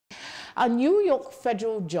A New York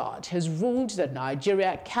federal judge has ruled that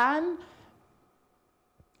Nigeria can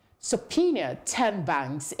subpoena 10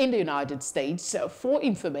 banks in the United States for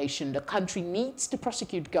information the country needs to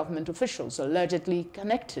prosecute government officials allegedly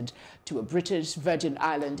connected to a British Virgin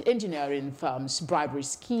Island engineering firm's bribery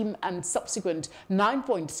scheme and subsequent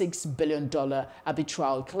 $9.6 billion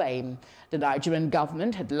arbitral claim. The Nigerian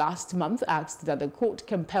government had last month asked that the court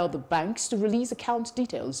compel the banks to release account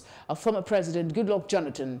details of former President Goodluck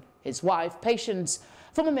Jonathan, his wife, Patience,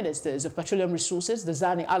 former ministers of Petroleum Resources,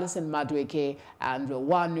 Dazani Alison-Madueke and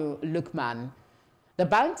Rwanu Lukman. The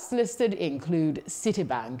banks listed include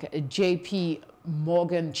Citibank, JP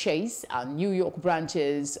Morgan Chase, and New York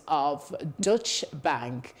branches of Deutsche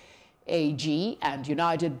Bank AG and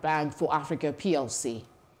United Bank for Africa PLC.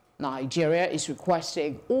 Nigeria is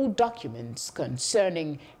requesting all documents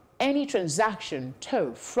concerning any transaction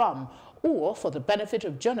to, from, or for the benefit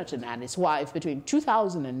of Jonathan and his wife between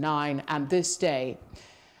 2009 and this day.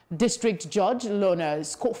 District Judge Lona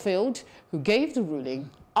Schofield, who gave the ruling,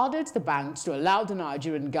 ordered the banks to allow the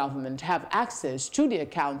Nigerian government to have access to the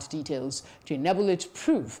account details to enable it to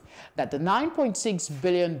prove that the $9.6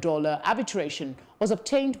 billion arbitration was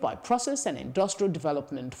obtained by Process and Industrial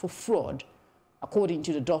Development for fraud. According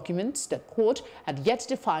to the documents, the court had yet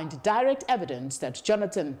to find direct evidence that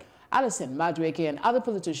Jonathan, Alison-Madueke and other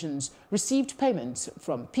politicians received payments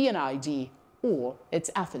from PNID or its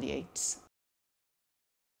affiliates.